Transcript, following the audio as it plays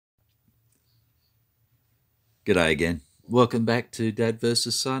G'day again. Welcome back to Dad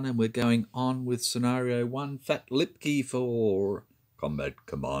versus Son, and we're going on with scenario 1, Fat Lipki for Combat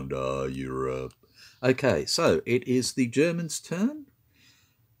Commander Europe. Okay, so it is the Germans' turn,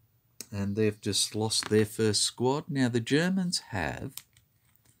 and they've just lost their first squad. Now the Germans have,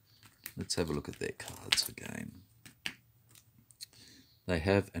 let's have a look at their cards again. They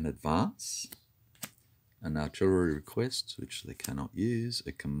have an advance, an artillery request, which they cannot use,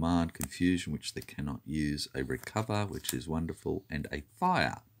 a command confusion, which they cannot use, a recover, which is wonderful, and a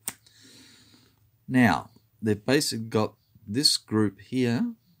fire. Now, they've basically got this group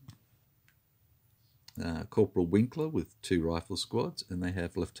here, Corporal Winkler with 2 rifle squads, and they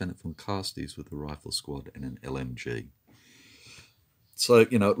have Lieutenant von Castes with a rifle squad and an LMG. So,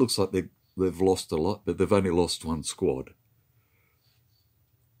 it looks like they've lost a lot, but they've only lost 1 squad.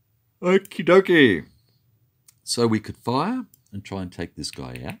 Okie dokie. So we could fire and try and take this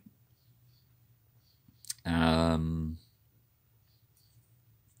guy out.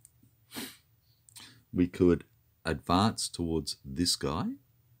 We could advance towards this guy.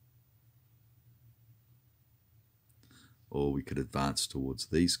 Or we could advance towards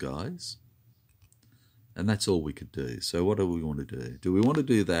these guys. And that's all we could do. So what do we want to do? Do we want to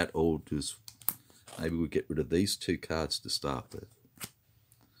do that, or just maybe we get rid of these 2 cards to start with?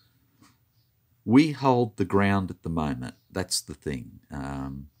 We hold the ground at the moment. That's the thing,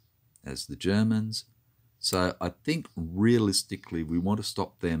 as the Germans. So I think realistically we want to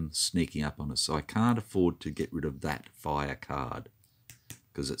stop them sneaking up on us. So I can't afford to get rid of that fire card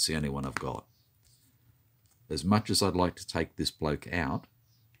because it's the only one I've got. As much as I'd like to take this bloke out,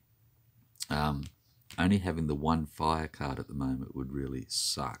 only having the 1 fire card at the moment would really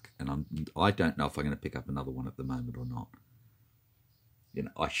suck. And I don't know if I'm going to pick up another one at the moment or not.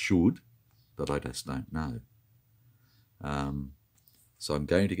 I should, but I just don't know. So I'm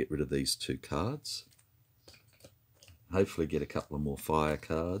going to get rid of these 2 cards. Hopefully get a couple of more fire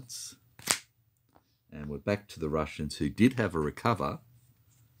cards. And we're back to the Russians, who did have a recover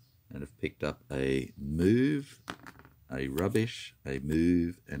and have picked up a move, a rubbish, a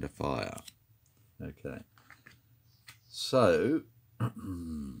move, and a fire. Okay. So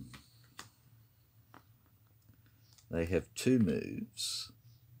they have 2 moves.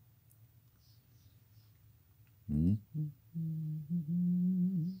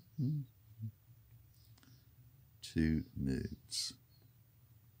 2 moves.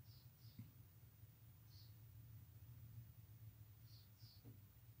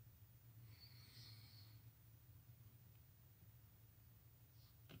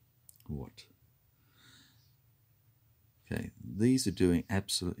 What? Okay, these are doing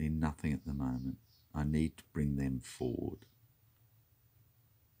absolutely nothing at the moment. I need to bring them forward.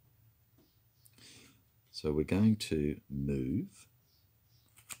 So we're going to move.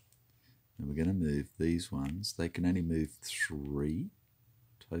 And we're going to move these ones. They can only move 3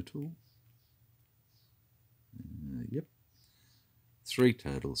 total. Yep. 3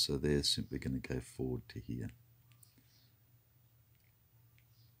 total, so they're simply going to go forward to here.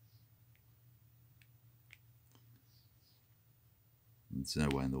 There's no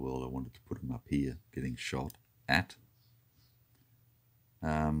way in the world I wanted to put them up here getting shot at.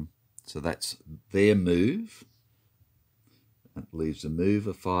 So that's their move. That leaves a move,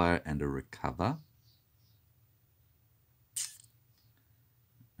 a fire, and a recover.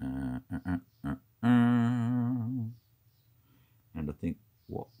 And I think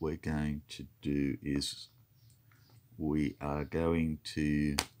what we're going to do is we are going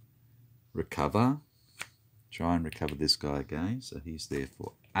to recover. Try and recover this guy again. So he's there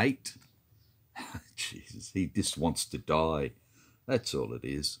for 8. Jesus, he just wants to die. That's all it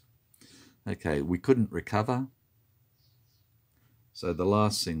is. Okay, we couldn't recover. So the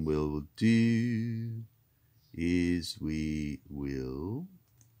last thing we'll do is we will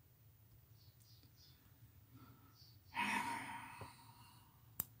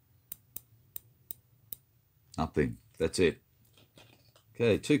nothing. That's it.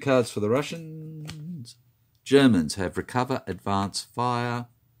 Okay, 2 cards for the Russians. Germans have recover, advance, fire,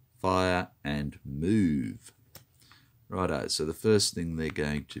 fire, and move. Righto, so the first thing they're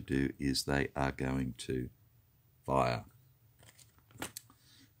going to do is they are going to fire.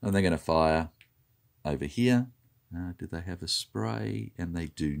 And they're going to fire over here. Do they have a spray? And they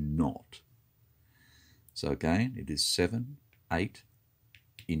do not. So again, it is 7, 8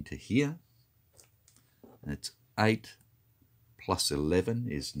 into here. And it's 8 plus 11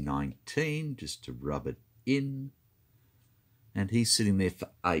 is 19, just to rub it in. And he's sitting there for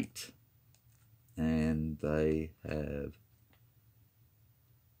 8. And they have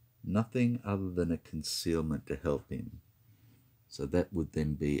nothing other than a concealment to help him. So that would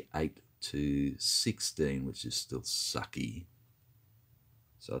then be 8 to 16, which is still sucky.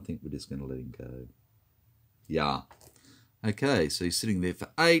 So I think we're just going to let him go. Yeah. Okay, so he's sitting there for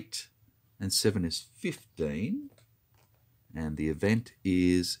 8, and 7 is 15. And the event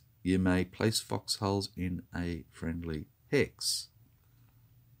is you may place foxholes in a friendly hex.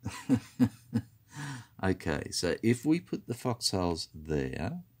 Okay, so if we put the foxholes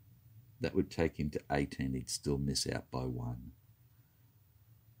there, that would take him to 18. He'd still miss out by 1.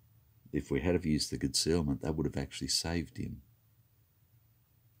 If we had have used the concealment, that would have actually saved him.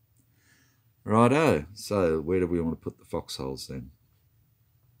 Righto, so where do we want to put the foxholes then?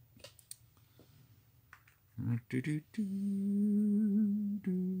 I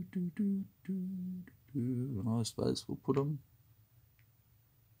suppose we'll put them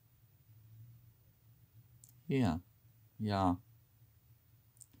here. Yeah.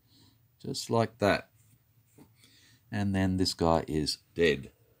 Just like that. And then this guy is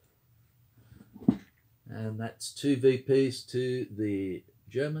dead. And that's 2 VPs to the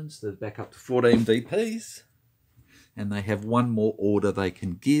Germans. They're back up to 14 VPs. And they have one more order they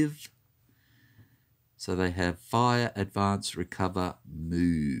can give. So they have fire, advance, recover,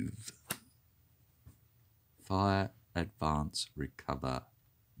 move. Fire, advance, recover,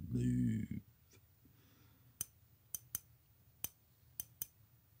 move.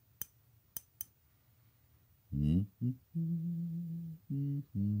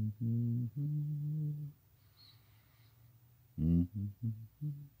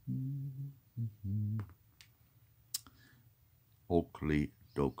 Oakley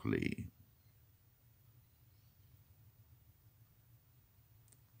dokley.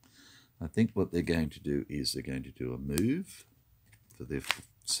 I think what they're going to do is they're going to do a move for their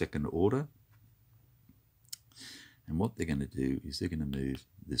second order. And what they're going to do is they're going to move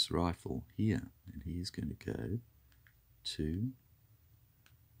this rifle here. And he's going to go to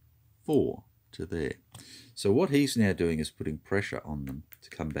 4 to there. So what he's now doing is putting pressure on them to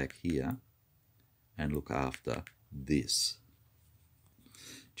come back here and look after this.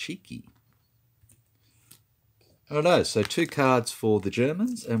 Cheeky. I don't know, so 2 cards for the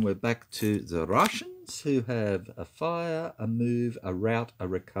Germans, and we're back to the Russians, who have a fire, a move, a rout, a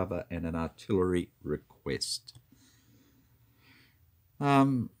recover, and an artillery request.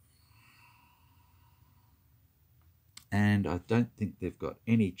 And I don't think they've got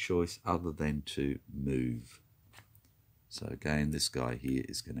any choice other than to move. So again, this guy here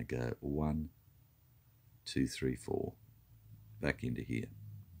is going to go 1, 2, 3, 4, back into here.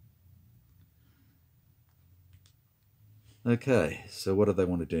 Okay, so what do they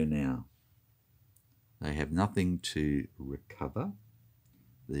want to do now? They have nothing to recover.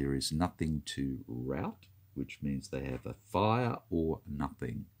 There is nothing to rout, which means they have a fire or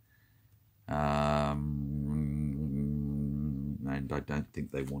nothing. And I don't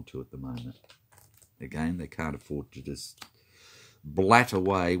think they want to at the moment. Again, they can't afford to just blat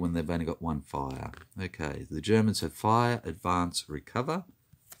away when they've only got 1 fire. Okay, the Germans have fire, advance, recover,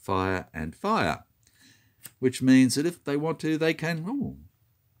 fire, and fire. Which means that if they want to, they can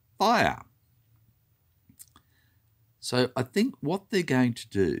fire. So I think what they're going to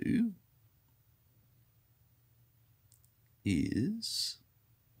do is,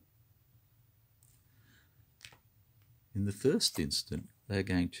 in the first instant, they're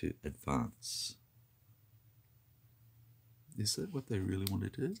going to advance. Is that what they really want to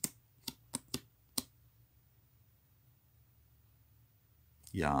do?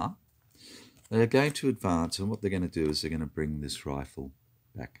 Yeah. They're going to advance, and what they're going to do is they're going to bring this rifle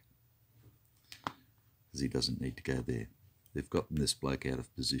back, because he doesn't need to go there. They've gotten this bloke out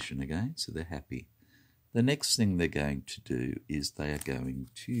of position again, so they're happy. The next thing they're going to do is they are going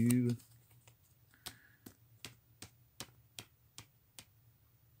to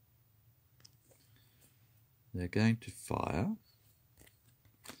fire.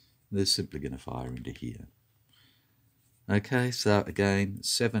 They're simply going to fire into here. Okay, so again,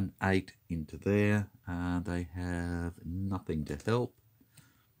 7, 8 into there. They have nothing to help.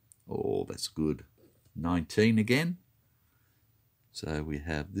 Oh, that's good. 19 again. So we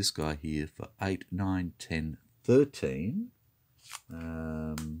have this guy here for 8, 9, 10, 13.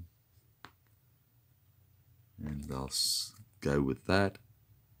 And I'll go with that.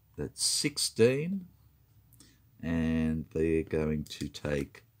 That's 16. And they're going to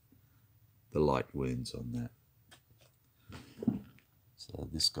take the light wounds on that. So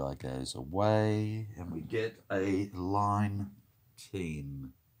this guy goes away, and we get a line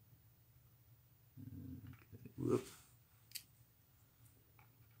team. Okay, whoop.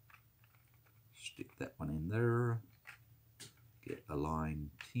 Stick that one in there. Get a line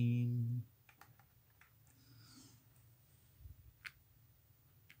team.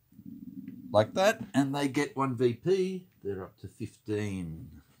 like that, and they get 1 VP. They're up to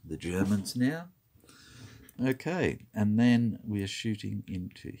 15, the Germans now. Okay, and then we are shooting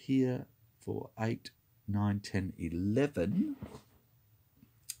into here for 8, 9, 10, 11.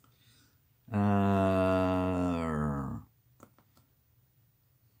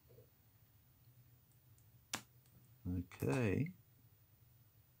 Okay.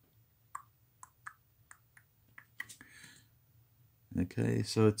 Okay,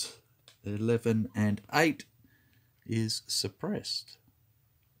 so it's 11 and 8 is suppressed.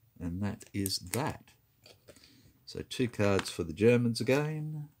 And that is that. So 2 cards for the Germans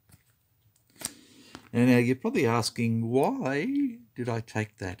again. And now you're probably asking, why did I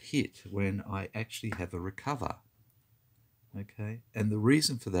take that hit when I actually have a recover? Okay, and the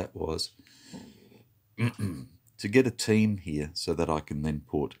reason for that was to get a team here so that I can then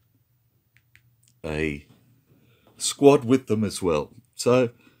put a squad with them as well. So,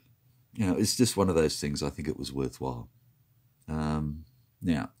 you know, it's just one of those things. I think it was worthwhile.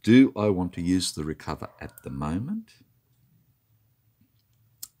 Now, do I want to use the recover at the moment?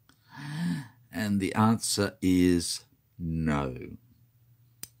 And the answer is no.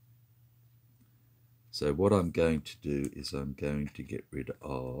 So what I'm going to do is I'm going to get rid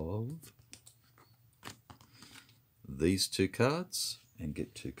of these 2 cards and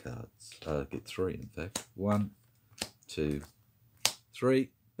get 2 cards. Get 3, in fact. 1, 2,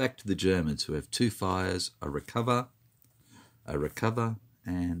 3. Back to the Germans, who have 2 fires, a recover,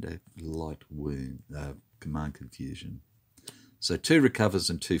 and a light wound, command confusion. So 2 recovers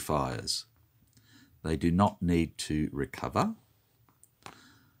and 2 fires. They do not need to recover,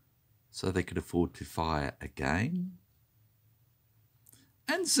 so they could afford to fire again.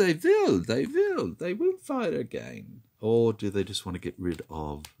 And they will fire again. Or do they just want to get rid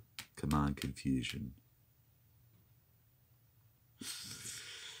of command confusion?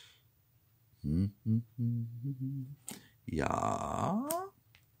 Yeah,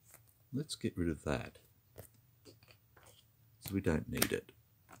 let's get rid of that. So we don't need it.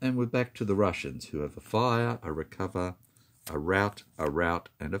 And we're back to the Russians, who have a fire, a recover, a rout,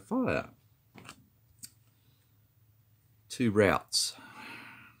 and a fire. 2 routes.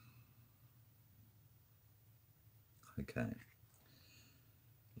 Okay.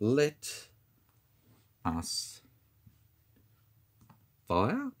 Let us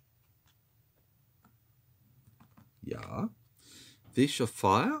fire. Yeah. We shall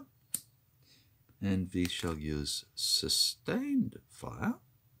fire. And we shall use sustained fire.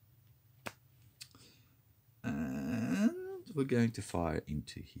 And we're going to fire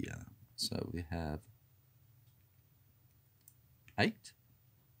into here. So we have 8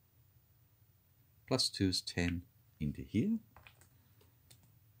 plus 2 is 10 into here.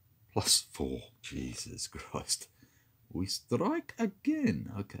 Plus 4. Jesus Christ. We strike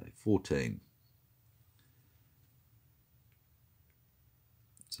again. Okay, 14.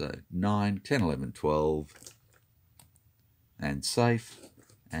 So 9, 10, 11, 12. And safe.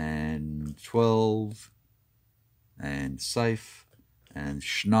 And 12. And safe. And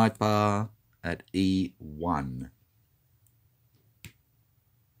sniper at E1.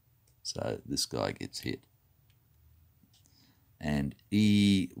 So this guy gets hit. And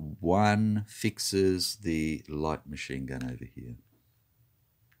E1 fixes the light machine gun over here.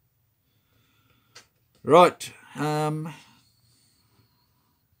 Right.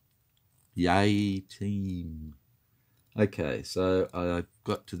 Yay, team. Okay, so I've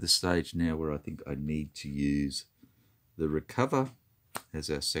got to the stage now where I think I need to use the recover as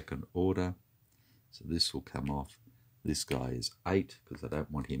our second order. So this will come off. This guy is 8 because I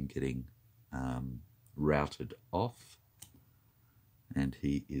don't want him getting routed off. And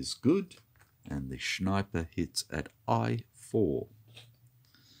he is good. And the sniper hits at I4.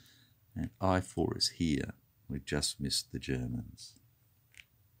 And I4 is here. We just missed the Germans.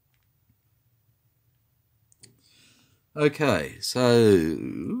 Okay,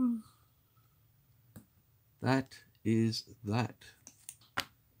 so that is that.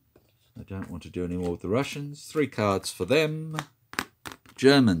 I don't want to do any more with the Russians. 3 cards for them.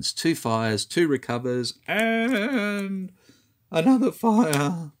 Germans, 2 fires, 2 recovers, and another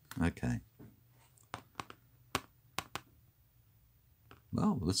fire. Okay.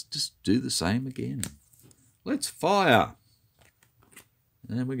 Well, let's just do the same again. Let's fire.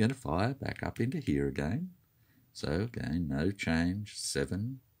 And we're going to fire back up into here again. So again, no change.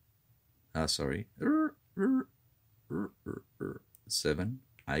 7. 7,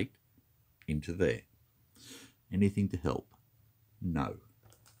 8 into there. Anything to help? No.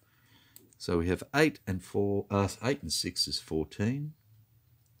 So we have 8 and 4. 8 and 6 is 14.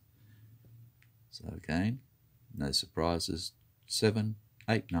 So again, no surprises. 7,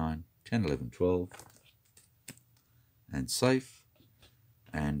 8, 9, 10, 11, 12, and safe,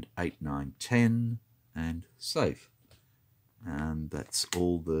 and 8, 9, 10, and safe. And that's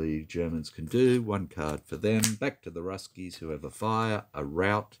all the Germans can do. One card for them. Back to the Ruskies, who have a fire, a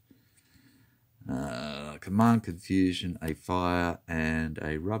rout, command confusion, a fire, and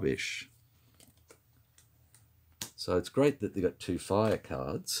a rubbish. So it's great that they got 2 fire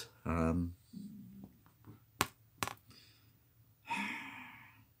cards.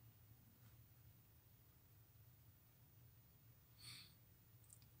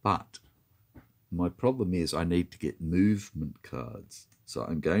 But my problem is I need to get movement cards. So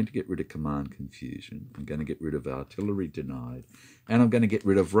I'm going to get rid of command confusion. I'm going to get rid of artillery denied. And I'm going to get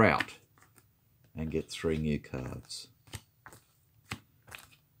rid of rout and get 3 new cards.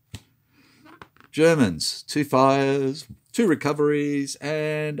 Germans, 2 fires, 2 recoveries,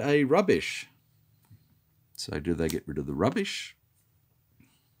 and a rubbish. So do they get rid of the rubbish,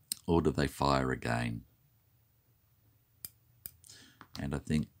 or do they fire again? And I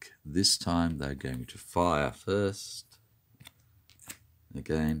think this time they're going to fire first.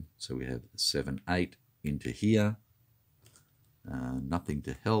 Again, so we have 7, 8 into here. Nothing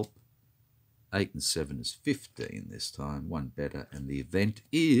to help. 8 and 7 is 15 this time, 1 better. And the event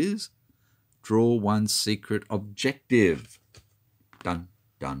is draw 1 secret objective. Dun,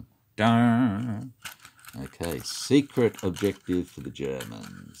 dun, dun. Okay, secret objective for the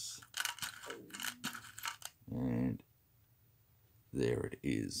Germans. And there it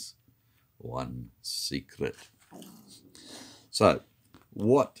is, 1 secret. So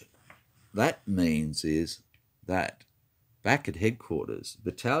what that means is that back at headquarters,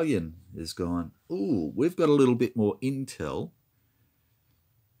 battalion is gone, ooh, we've got a little bit more intel.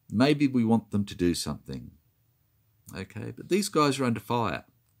 Maybe we want them to do something. Okay, but these guys are under fire.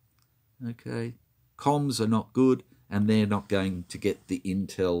 Okay, comms are not good, and they're not going to get the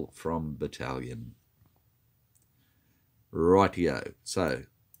intel from battalion. Rightio. So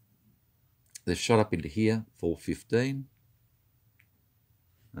they've shot up into here, 415.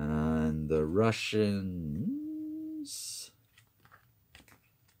 And the Russians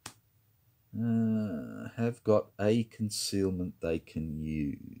have got a concealment they can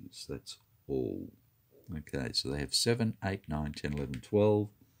use. That's all. Okay, so they have 7, 8, 9, 10, 11, 12.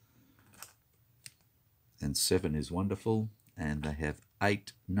 And 7 is wonderful. And they have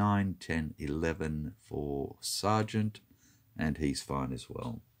 8, 9, 10, 11 for Sergeant. And he's fine as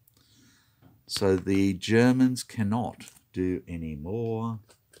well. So the Germans cannot do any more.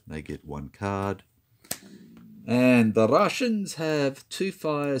 They get 1 card. And the Russians have 2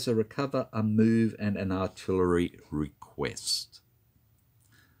 fires, a recover, a move, and an artillery request.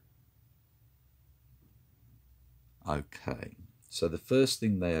 Okay, so the first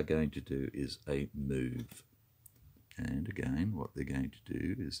thing they are going to do is a move. And again, what they're going to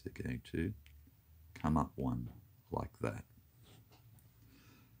do is they're going to come up 1 like that.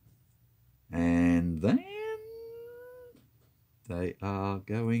 And then they are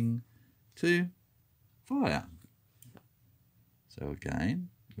going to fire. So again,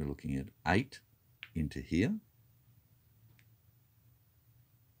 we're looking at 8 into here.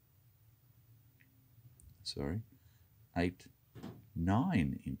 Sorry, 8,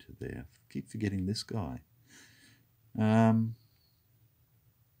 9 into there. Keep forgetting this guy. Yep,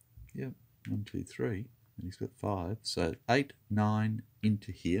 1, 2, 3, and he's got 5. So 8, 9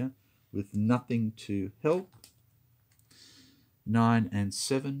 into here with nothing to help. 9 and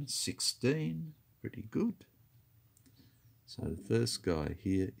 7, 16. Pretty good. So the first guy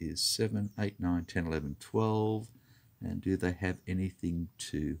here is 7, 8, 9, 10, 11, 12. And do they have anything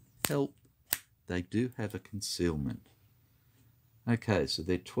to help? They do have a concealment. Okay, so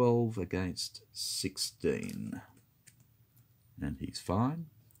they're 12 against 16. And he's fine.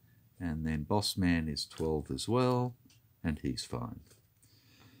 And then Boss Man is 12 as well. And he's fine.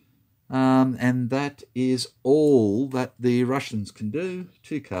 And that is all that the Russians can do.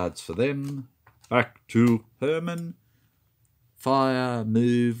 2 cards for them. Back to Herman. Fire,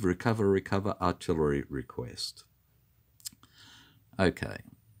 move, recover, recover, artillery request. Okay.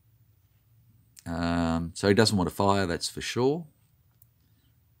 So he doesn't want to fire, that's for sure.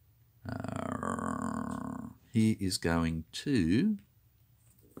 He is going to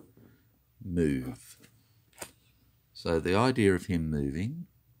move. So the idea of him moving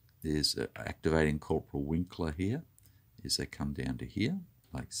is activating Corporal Winkler here, is they come down to here,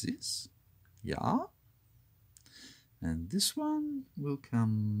 like this. Yeah. And this one will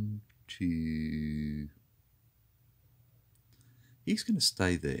come to... He's going to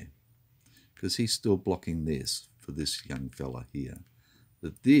stay there, because he's still blocking this for this young fella here.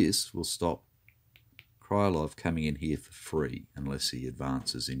 But this will stop Krylov coming in here for free unless he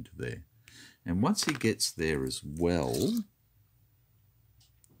advances into there. And once he gets there as well,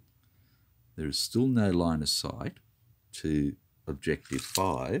 there is still no line of sight to objective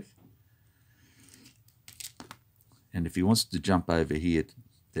 5. And if he wants to jump over here,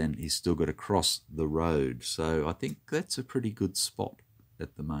 then he's still got to cross the road. So I think that's a pretty good spot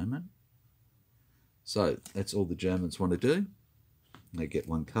at the moment. So that's all the Germans want to do. They get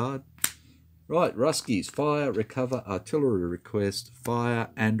 1 card. Right, Ruskies, fire, recover, artillery request, fire,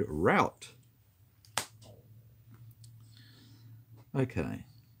 and rout. Okay,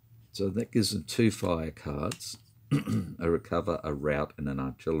 so that gives them 2 fire cards, a recover, a rout, and an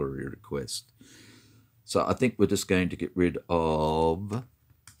artillery request. So I think we're just going to get rid of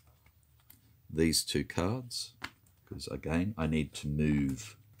these 2 cards, because again, I need to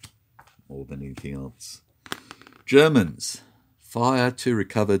move more than anything else. Germans, fire, 2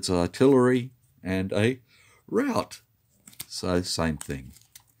 recovered artillery, and a rout. So same thing.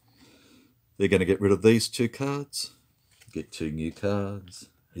 They're going to get rid of these 2 cards, get 2 new cards.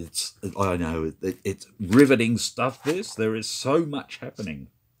 I know, it's riveting stuff, this. There is so much happening.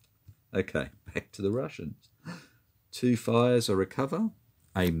 Okay, back to the Russians. 2 fires, a recover,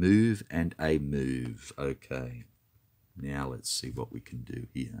 a move, and a move. Okay, now let's see what we can do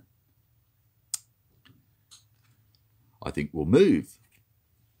here. I think we'll move.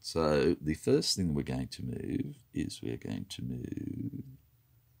 So the first thing we're going to move is we're going to move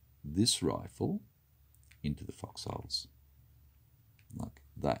this rifle into the foxholes, like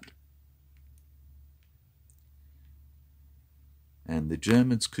that. And the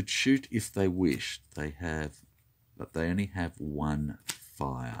Germans could shoot if they wished. But they only have 1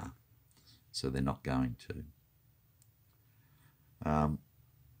 fire, so they're not going to.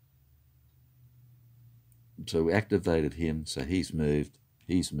 So we activated him, so he's moved.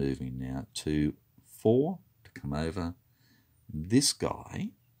 He's moving now to 4 to come over. This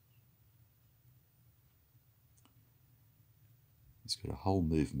guy, he's got a whole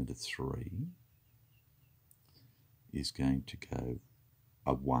movement of 3, is going to go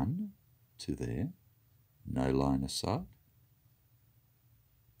a 1 to there, no line of sight.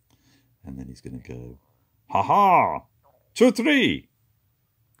 And then he's going to go, ha-ha, 2, 3.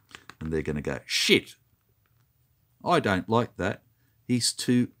 And they're going to go, shit, I don't like that. He's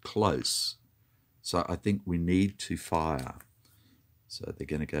too close. So I think we need to fire. So they're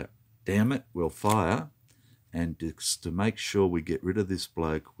going to go, damn it, we'll fire. And just to make sure we get rid of this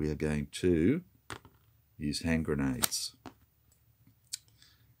bloke, we are going to use hand grenades.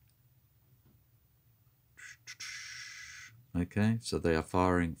 Okay, so they are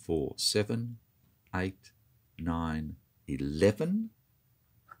firing for 7, 8, 9, 11.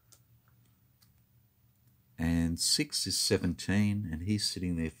 And 6 is 17, and he's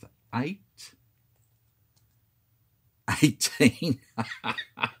sitting there for 8. 18.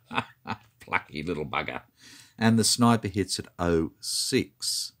 Plucky little bugger. And the sniper hits at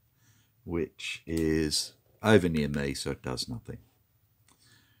 06, which is over near me, so it does nothing.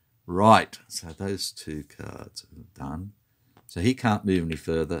 Right, so those 2 cards are done. So he can't move any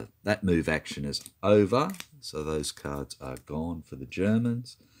further. That move action is over, so those cards are gone for the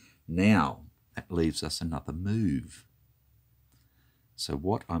Germans. Now, that leaves us another move. So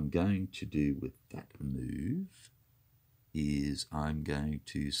what I'm going to do with that move is I'm going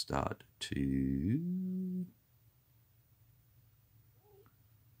to start to...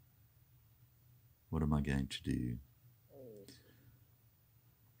 What am I going to do?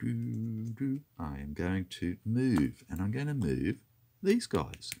 I am going to move, and I'm going to move these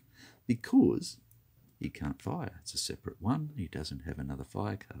guys because he can't fire. It's a separate one. He doesn't have another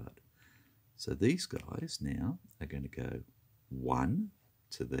fire card. So these guys now are going to go 1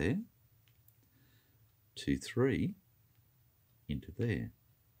 to there, 2, 3 into there.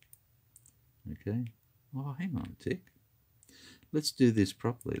 Okay. Oh, hang on a tick. Let's do this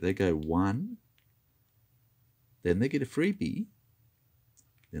properly. They go 1, then they get a freebie,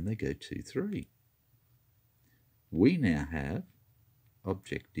 then they go 2, 3. We now have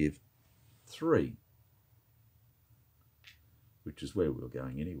objective 3, which is where we were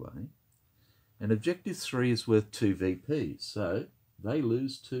going anyway. And objective 3 is worth 2 VPs. So they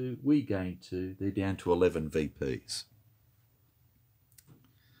lose 2, we gain 2. They're down to 11 VPs.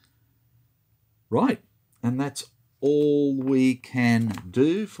 Right, and that's all we can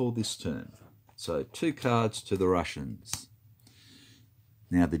do for this turn. So 2 cards to the Russians.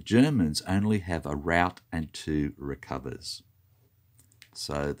 Now the Germans only have a rout and 2 recovers.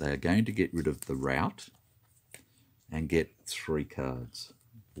 So they are going to get rid of the rout and get 3 cards.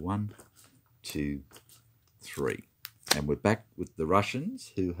 1, 2, 3. And we're back with the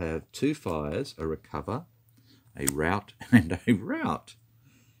Russians, who have 2 fires, a recover, a rout, and a rout.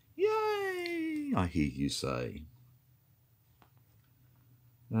 Yay, I hear you say.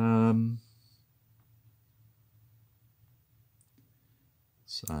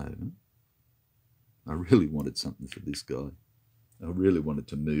 So, I really wanted something for this guy. I really wanted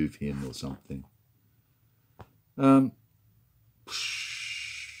to move him or something.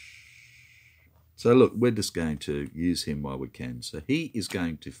 So look, we're just going to use him while we can. So he is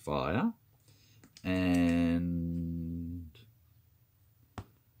going to fire, and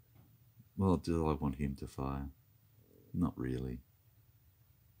well, do I want him to fire? Not really.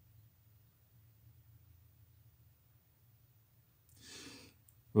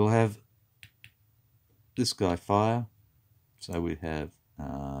 We'll have this guy fire. So we have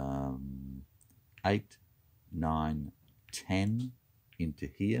 8, 9, 10 into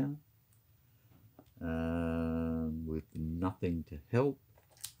here. With nothing to help.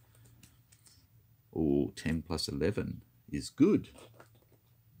 Oh, 10 plus 11 is good.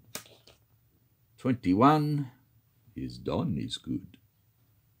 21 is done, is good.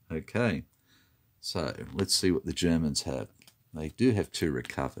 Okay, so let's see what the Germans have. They do have 2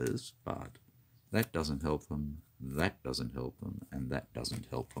 recovers, but that doesn't help them, that doesn't help them, and that doesn't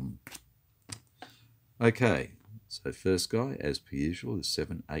help them. Okay, so first guy, as per usual, is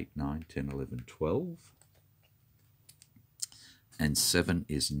 7, 8, 9, 10, 11, 12. And 7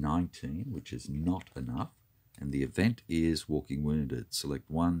 is 19, which is not enough. And the event is walking wounded. Select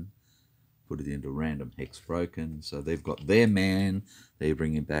 1, put it into random hex broken. So they've got their man. They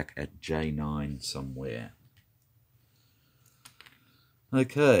bring him back at J9 somewhere.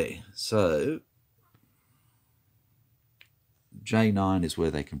 Okay, so J9 is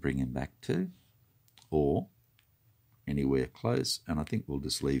where they can bring him back to, or anywhere close, and I think we'll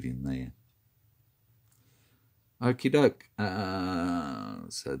just leave him there. Okie doke.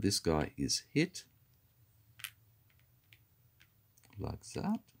 So this guy is hit, like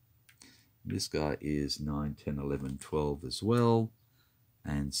that. This guy is 9, 10, 11, 12 as well,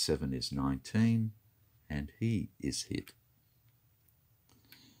 and 7 is 19, and he is hit.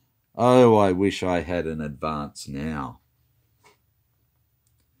 Oh, I wish I had an advance now.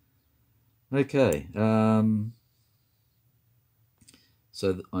 Okay,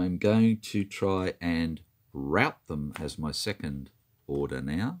 so I'm going to try and route them as my second order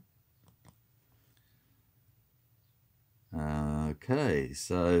now. Okay,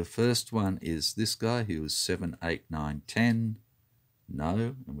 so first one is this guy who was 7, 8, 9, 10.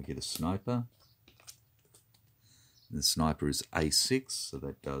 No, and we get a sniper. The sniper is A6, so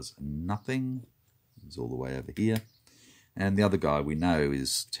that does nothing. It's all the way over here. And the other guy we know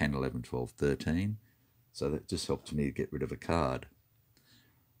is 10, 11, 12, 13. So that just helps me to get rid of a card.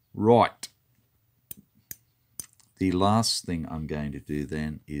 Right. The last thing I'm going to do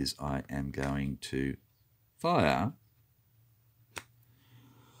then is I am going to fire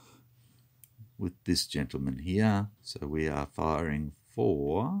with this gentleman here. So we are firing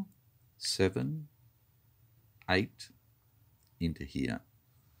 4, 7, 8 into here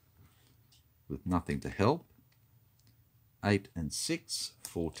with nothing to help. 8 and 6,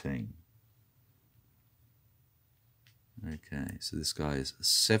 14. Okay, so this guy is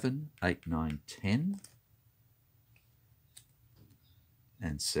 7, 8, 9, 10.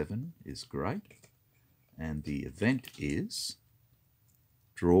 And 7 is great. And the event is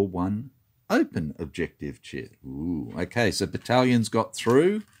draw 1 open objective chit. Ooh, okay, so battalion's got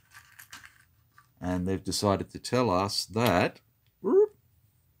through, and they've decided to tell us that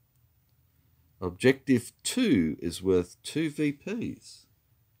objective 2 is worth 2 VPs.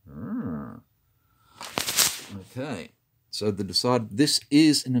 Okay, so they decided this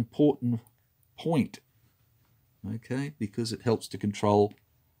is an important point, okay, because it helps to control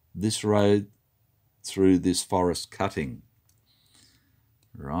this road through this forest cutting.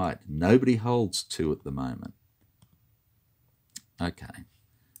 Right, nobody holds 2 at the moment. Okay,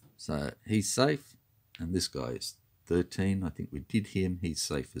 so he's safe, and this guy is 13. I think we did him. He's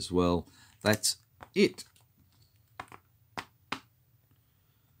safe as well. That's it.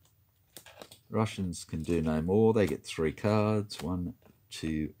 Russians can do no more. They get 3 cards. 1,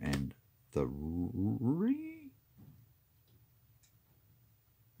 2, and 3.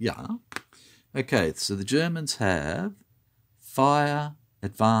 Yeah. Okay, so the Germans have fire,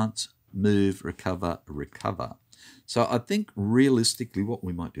 advance, move, recover, recover. So I think realistically what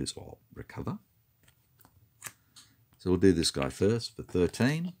we might do is recover. So we'll do this guy first for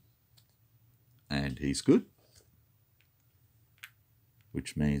 13. And he's good.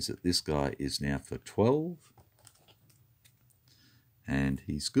 Which means that this guy is now for 12. And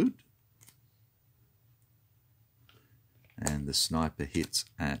he's good. and the sniper hits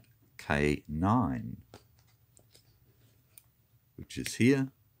at K9, which is here,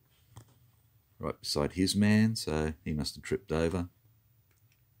 right beside his man, so he must have tripped over.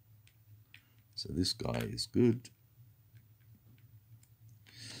 So this guy is good.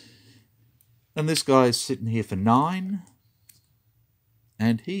 And this guy is sitting here for 9,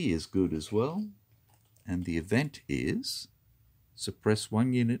 and he is good as well. And the event is suppress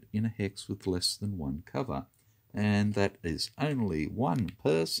 1 unit in a hex with less than 1 cover. And that is only one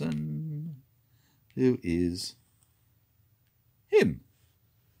person, who is him.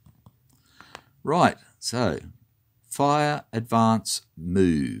 Right, so fire, advance,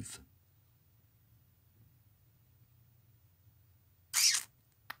 move.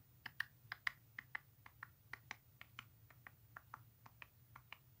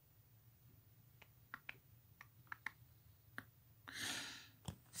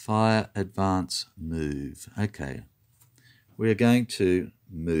 Fire, advance, move. Okay, we're going to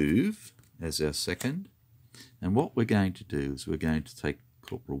move as our second. And what we're going to do is we're going to take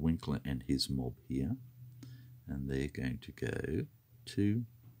Corporal Winkler and his mob here. And they're going to go 2,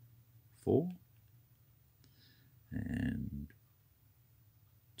 4, and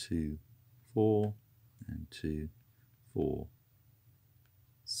 2, 4, and 2, 4,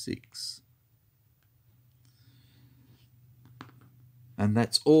 6. And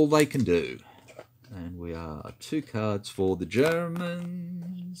that's all they can do. And we are 2 cards for the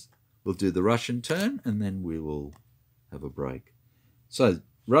Germans. We'll do the Russian turn, and then we will have a break. So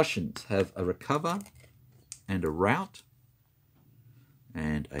Russians have a recover and a rout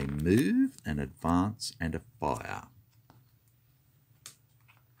and a move, an advance, and a fire.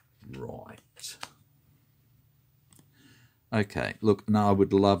 Right. Okay, look, now I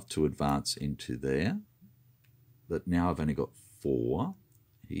would love to advance into there, but now I've only got 4.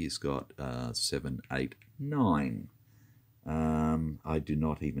 He's got 7, 8, 9. I do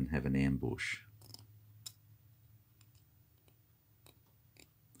not even have an ambush.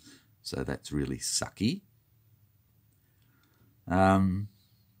 So that's really sucky.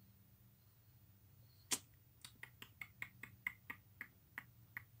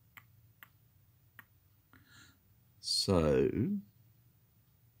 So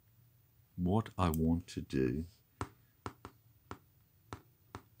what I want to do,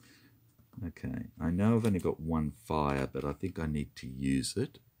 okay, I know I've only got 1 fire, but I think I need to use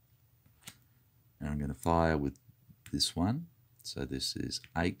it. And I'm going to fire with this one. So this is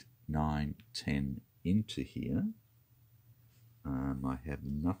 8, 9, 10 into here. I have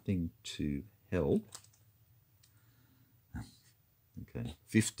nothing to help. Okay,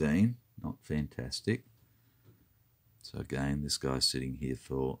 15, not fantastic. So again, this guy's sitting here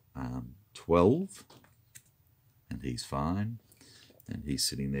for 12, and he's fine. And he's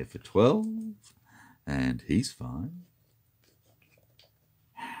sitting there for 12, and he's fine.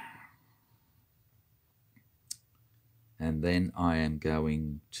 And then I am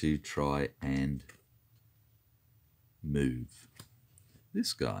going to try and move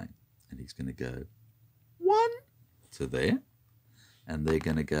this guy. And he's going to go 1 to there. And they're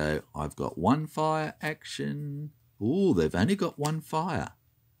going to go, I've got 1 fire action. Ooh, they've only got 1 fire.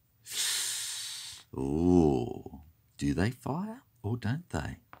 Ooh, do they fire or don't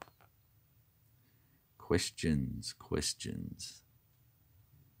they? Questions, questions.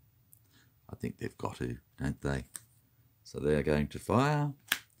 I think they've got to, don't they? So they're going to fire.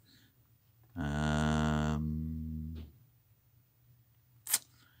 And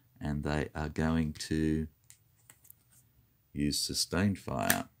they are going to use sustained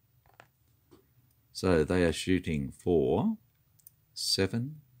fire. So they are shooting for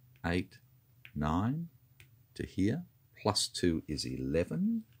 7, 8, 9 to here. +2 is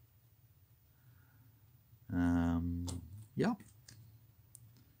 11. Yep.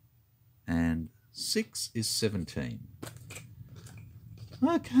 And 6 is 17.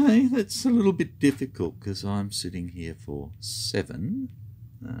 Okay, that's a little bit difficult because I'm sitting here for 7,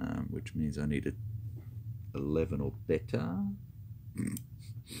 which means I need 11 or better.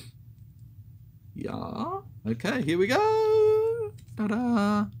 Yeah. Okay, here we go.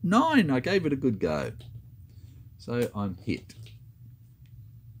 Ta-da! 9. I gave it a good go. So I'm hit.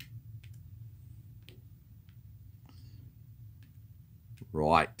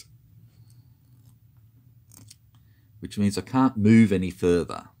 Right. Which means I can't move any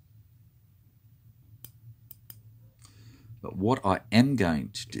further. But what I am going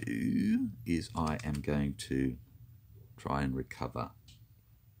to do is I am going to try and recover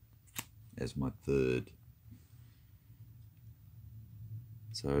as my 3rd.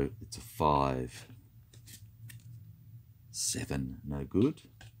 So it's a 5. 7, no good.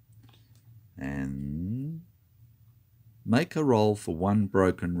 And Make a roll for one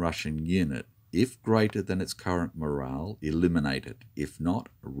broken Russian unit. If greater than its current morale, eliminate it. If not,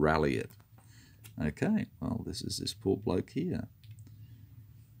 rally it. Okay, well, this is this poor bloke here.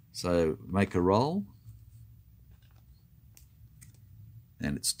 So make a roll,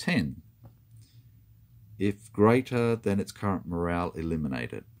 and it's 10. If greater than its current morale,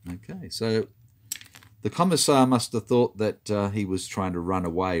 eliminate it. Okay, so the commissar must have thought that he was trying to run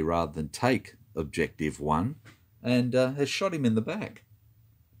away rather than take objective 1, and has shot him in the back.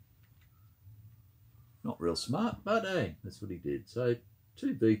 Not real smart, but hey, that's what he did. So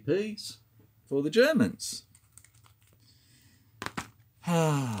 2 VPs for the Germans.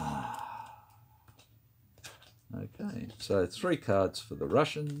 Okay, so 3 cards for the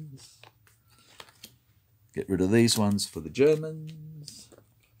Russians. Get rid of these ones for the Germans.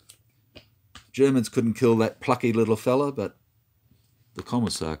 Germans couldn't kill that plucky little fella, but the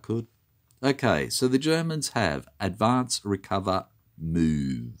commissar could. Okay, so the Germans have advance, recover,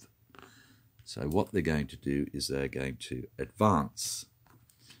 move. So what they're going to do is they're going to advance.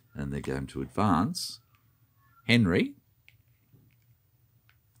 And they're going to advance Henry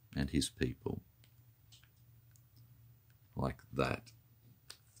and his people. Like that.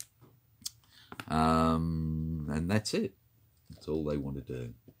 And that's it. That's all they want to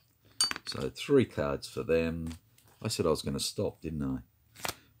do. So 3 cards for them. I said I was going to stop, didn't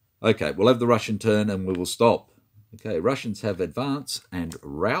I? Okay, we'll have the Russian turn and we will stop. Okay, Russians have advance and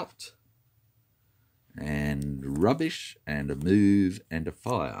rout and rubbish and a move and a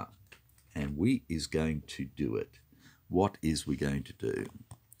fire. And we is going to do it. What is we going to do?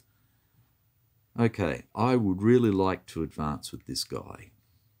 Okay, I would really like to advance with this guy.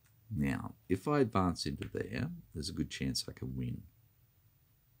 Now, if I advance into there, there's a good chance I can win.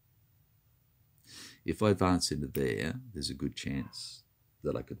 If I advance into there, there's a good chance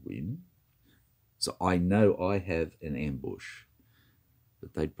that I could win. So I know I have an ambush,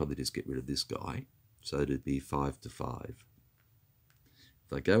 but they'd probably just get rid of this guy. So it'd be 5 to 5.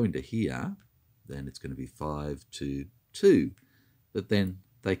 If I go into here, then it's going to be 5 to 2. But then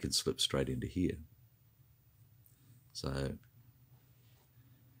they can slip straight into here. So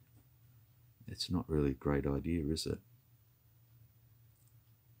it's not really a great idea, is it?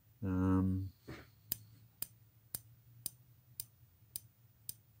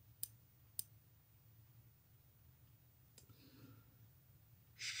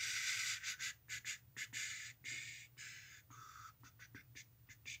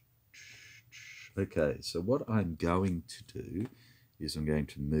 Okay, so what I'm going to do is I'm going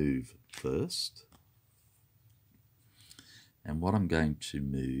to move first. And what I'm going to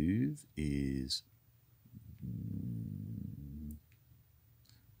move is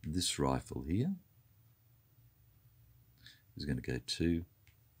this rifle here is going to go 2,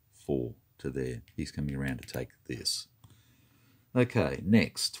 4 to there. He's coming around to take this. Okay,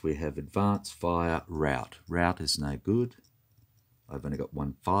 next we have advance, fire, rout. Rout is no good. I've only got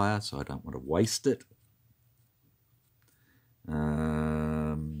 1 fire, so I don't want to waste it.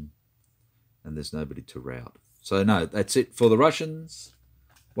 And there's nobody to rout. So no, that's it for the Russians.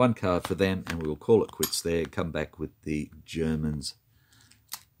 1 card for them, and we will call it quits there. Come back with the Germans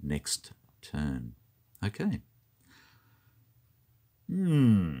next turn. Okay.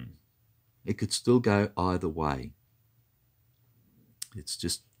 It could still go either way. It's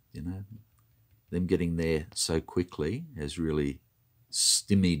just, you know, them getting there so quickly has really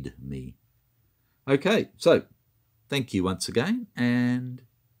stymied me. Okay, so thank you once again, and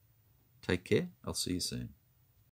take care. I'll see you soon.